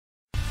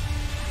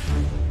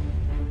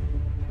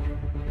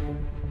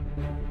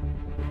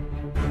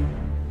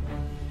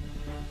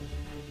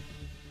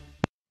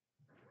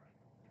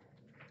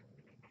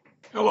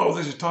Hello,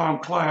 this is Tom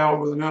Cloud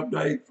with an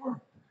update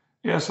for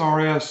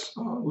SRS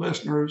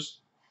listeners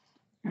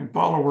and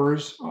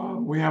followers.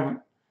 We haven't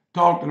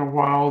talked in a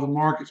while. The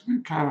market's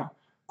been kind of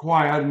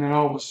quiet, and then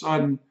all of a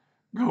sudden,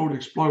 gold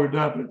exploded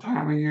up at a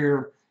time of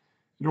year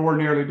it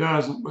ordinarily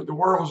doesn't. But the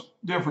world's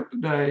different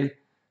today.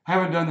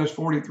 Haven't done this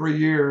 43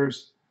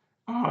 years.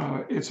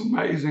 It's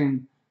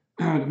amazing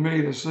to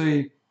me to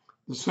see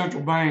the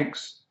central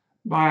banks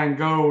buying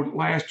gold.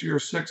 Last year,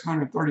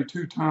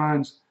 632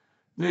 tons.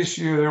 This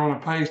year, they're on a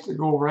pace to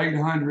go over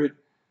 800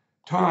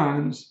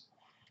 tons.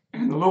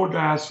 And the little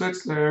guy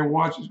sits there and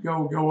watches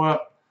gold go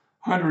up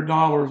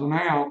 $100 an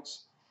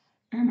ounce.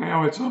 And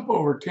now it's up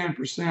over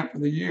 10% for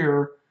the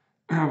year,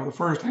 for the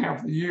first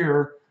half of the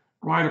year,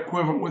 right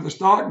equivalent with the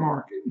stock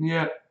market. And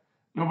yet,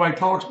 nobody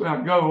talks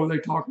about gold. They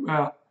talk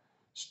about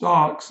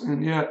stocks,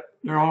 and yet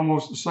they're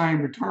almost the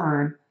same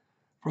return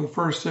for the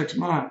first 6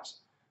 months.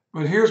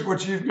 But here's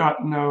what you've got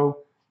to know.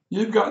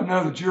 You've got to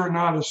know that you're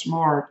not as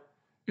smart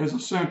as a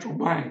central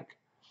bank.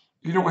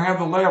 You don't have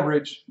the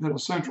leverage that a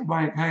central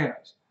bank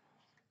has.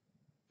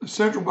 The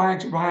central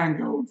banks are buying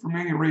gold for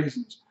many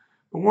reasons.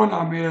 But one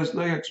of them is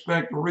they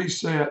expect a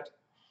reset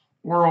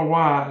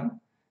worldwide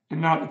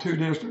and not the too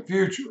distant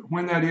future.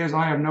 When that is,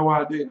 I have no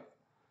idea.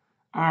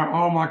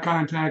 All my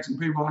contacts and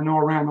people I know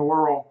around the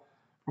world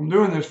from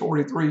doing this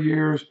 43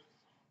 years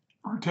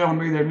are telling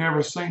me they've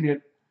never seen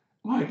it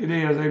like it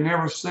is. They've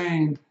never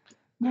seen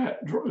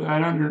that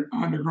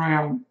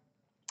underground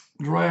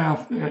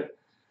draft that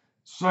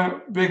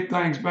some big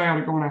things bad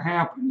are going to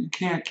happen. You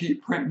can't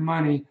keep printing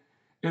money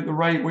at the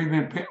rate we've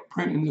been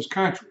printing in this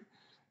country.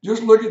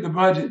 Just look at the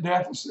budget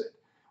deficit.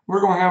 We're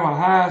going to have a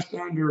highest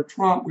under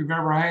Trump we've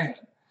ever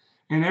had.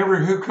 And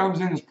every who comes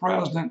in as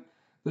president,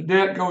 the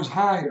debt goes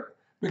higher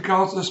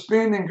because the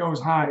spending goes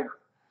higher.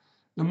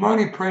 The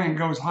money printing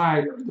goes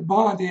higher. The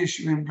bond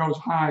issuing goes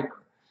higher.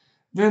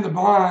 Then the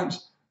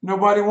bonds,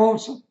 nobody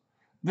wants them.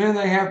 Then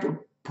they have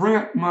to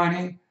print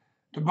money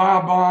to buy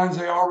bonds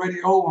they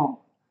already owe on.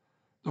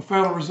 The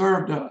Federal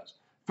Reserve does.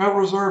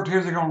 Federal Reserve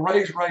tells they're going to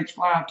raise rates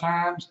 5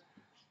 times,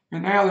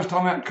 and now they're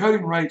talking about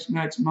cutting rates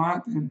next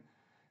month. And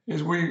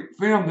as we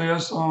filmed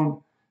this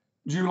on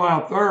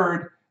July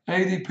 3rd,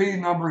 ADP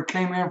number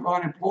came in for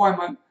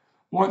unemployment.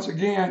 Once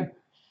again,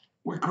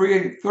 we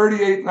created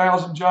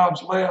 38,000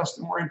 jobs less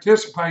than we're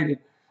anticipating.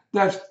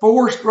 That's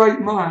 4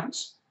 straight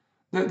months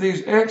that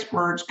these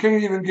experts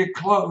can't even get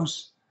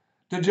close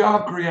to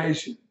job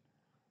creation.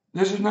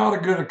 This is not a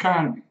good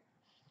economy.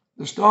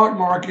 The stock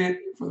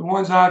market, for the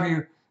ones of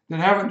you that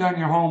haven't done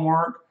your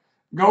homework,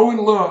 go and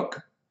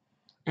look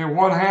at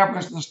what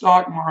happens to the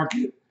stock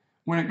market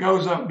when it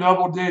goes up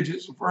double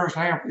digits the first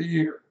half of the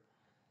year.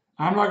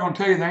 I'm not going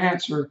to tell you the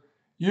answer.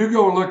 You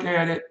go look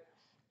at it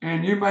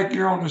and you make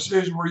your own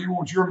decision where you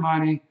want your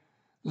money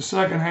the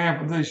second half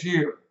of this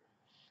year.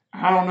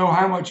 I don't know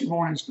how much you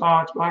want in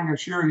stocks, but I can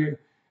assure you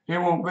it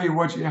won't be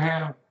what you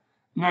have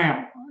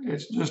now.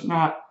 It's just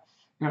not.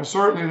 Now,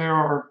 certainly there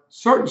are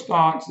certain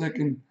stocks that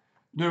can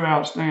do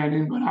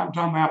outstanding, but I'm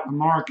talking about the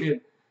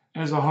market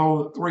as a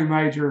whole, the 3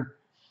 major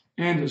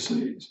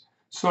indices.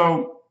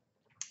 So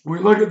we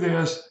look at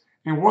this,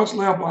 and what's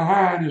left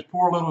behind is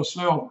poor little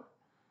silver.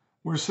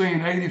 We're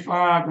seeing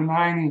 85 to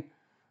 90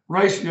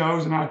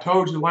 ratios, and I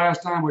told you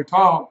last time we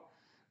talked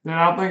that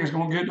I think it's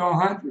going to get to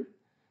 100.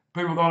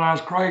 People thought I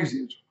was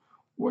crazy.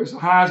 It's the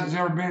highest it's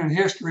ever been in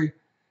history,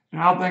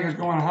 and I think it's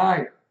going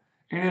higher.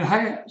 And it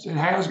has. It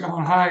has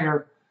gone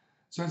higher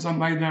since I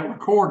made that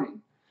recording.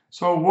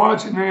 So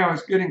watch it now,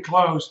 it's getting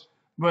close.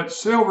 But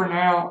silver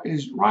now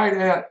is right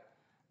at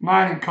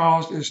mining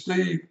cost, as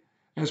Steve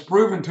has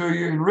proven to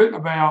you and written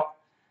about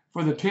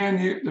for the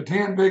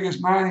 10 biggest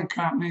mining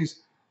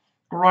companies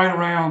are right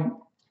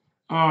around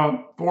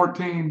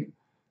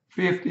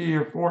 1450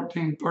 or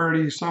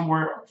 1430,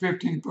 somewhere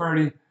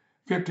 1530,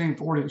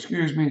 1540,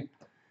 excuse me.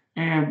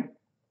 And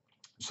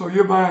so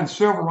you're buying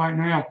silver right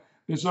now.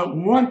 It's up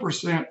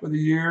 1% for the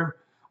year,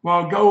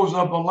 while gold's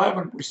up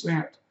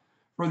 11%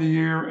 for the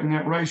year, and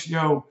that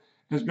ratio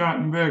has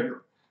gotten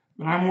bigger.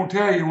 But I'm going to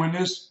tell you, when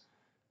this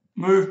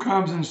move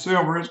comes in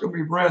silver, it's going to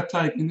be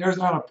breathtaking. There's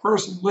not a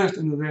person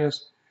listening to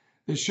this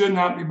that should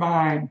not be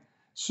buying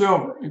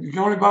silver. If you can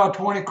only buy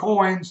 20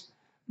 coins,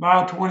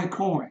 buy 20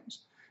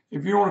 coins.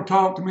 If you want to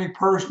talk to me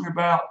personally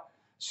about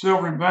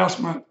silver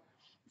investment,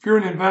 if you're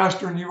an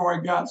investor and you've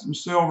already got some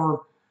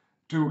silver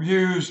to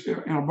use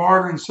in a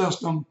bartering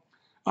system,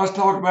 let's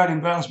talk about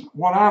investment.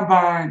 What I'm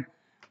buying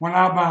when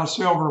I buy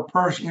silver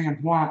personally,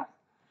 and why.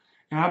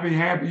 And I'd be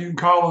happy. You can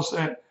call us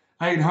at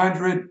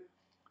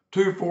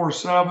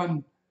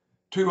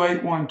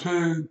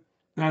 800-247-2812.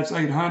 That's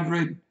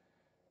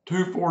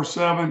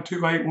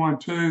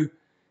 800-247-2812.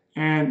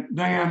 And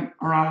Dan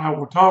or I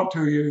will talk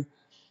to you.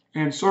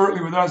 And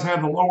certainly with us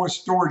having the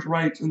lowest storage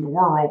rates in the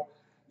world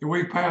that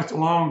we've passed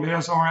along to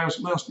SRS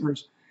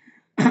listeners,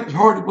 it's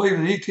hard to believe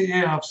that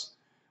ETFs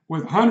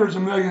with hundreds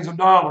of millions of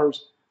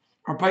dollars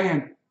are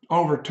paying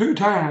over 2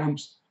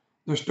 times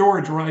the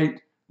storage rate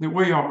that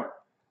we are.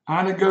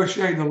 I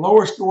negotiate the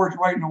lowest storage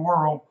rate in the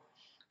world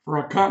for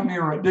a company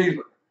or a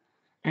dealer.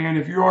 And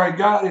if you already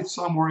got it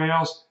somewhere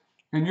else,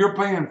 and you're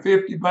paying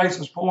 50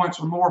 basis points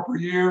or more per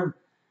year,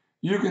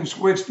 you can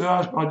switch to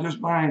us by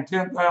just buying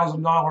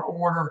 $10,000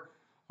 order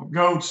of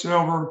gold,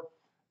 silver,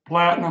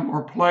 platinum,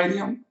 or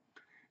palladium.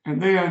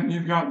 And then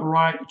you've got the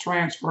right to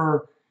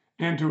transfer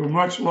into a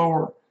much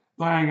lower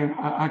thing. And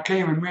I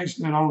can't even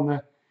mention it on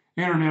the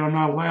internet. I'm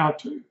not allowed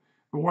to.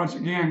 But once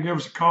again, give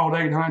us a call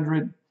at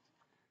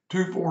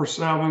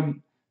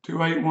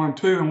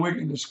 800-247-2812, and we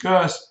can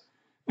discuss,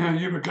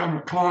 you becoming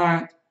a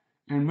client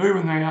and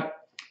moving that.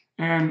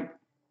 And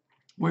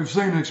we've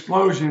seen an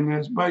explosion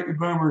as baby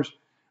boomers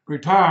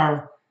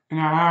retire in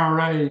our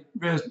IRA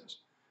business.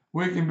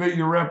 We can be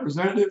your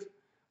representative.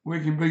 We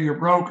can be your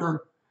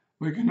broker.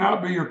 We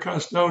cannot be your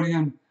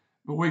custodian,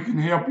 but we can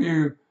help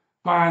you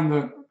find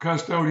the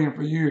custodian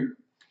for you.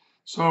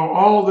 So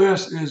all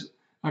this is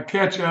a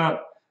catch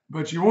up,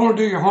 but you want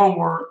to do your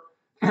homework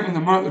in the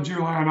month of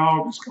July and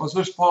August, because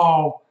this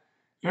fall,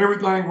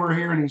 everything we're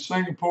hearing in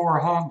Singapore,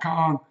 Hong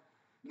Kong,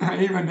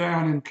 even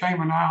down in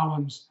Cayman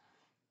Islands,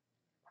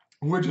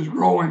 which is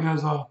growing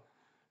as a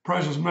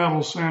precious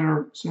metal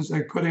center since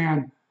they put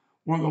in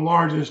one of the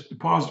largest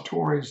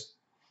depositories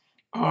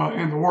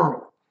in the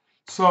world.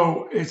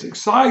 So it's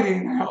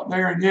exciting out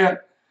there, and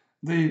yet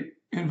the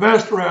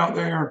investor out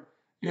there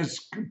is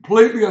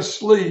completely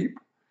asleep.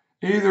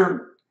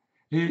 Either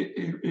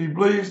he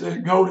believes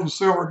that gold and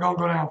silver are going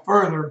to go down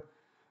further,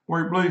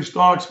 or he believes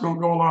stocks are going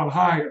to go a lot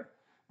higher.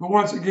 But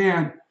once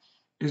again,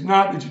 it's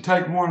not that you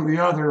take one or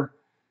the other.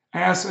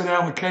 Asset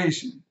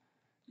allocation,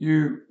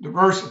 you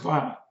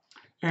diversify.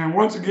 And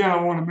once again, I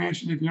want to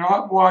mention, if you're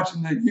not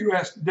watching the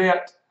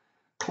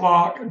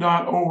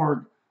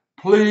usdebtclock.org,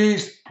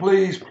 please,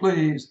 please,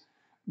 please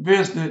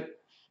visit it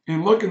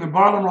and look in the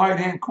bottom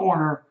right-hand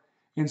corner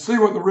and see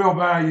what the real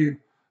value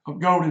of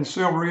gold and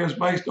silver is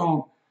based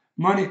on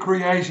money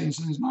creation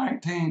since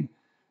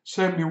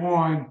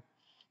 1971,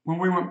 when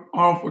we went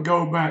off a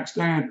gold-backed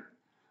standard.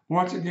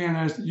 Once again,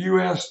 that's the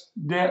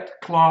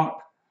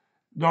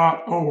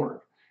usdebtclock.org.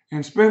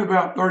 And spend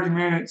about 30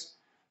 minutes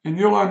and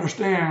you'll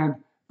understand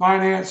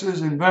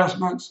finances,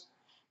 investments,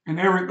 and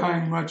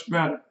everything much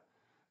better.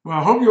 Well,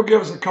 I hope you'll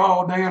give us a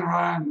call, Dan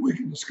Ryan. We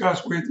can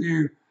discuss with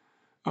you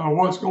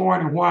what's going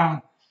and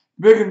why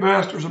big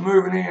investors are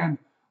moving in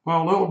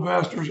while little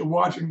investors are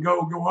watching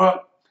gold go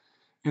up.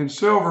 And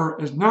silver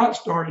has not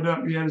started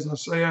up yet, as I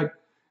said,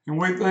 and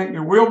we think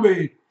there will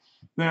be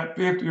that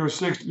 50 or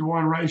 60 to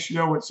 1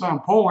 ratio at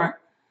some point.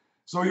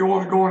 So you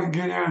want to go in and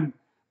get in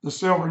the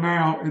silver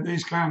now at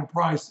these kind of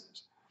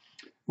prices.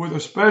 With a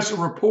special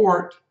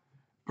report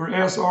for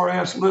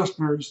SRS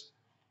listeners,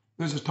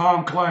 this is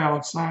Tom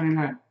Cloud signing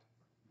out.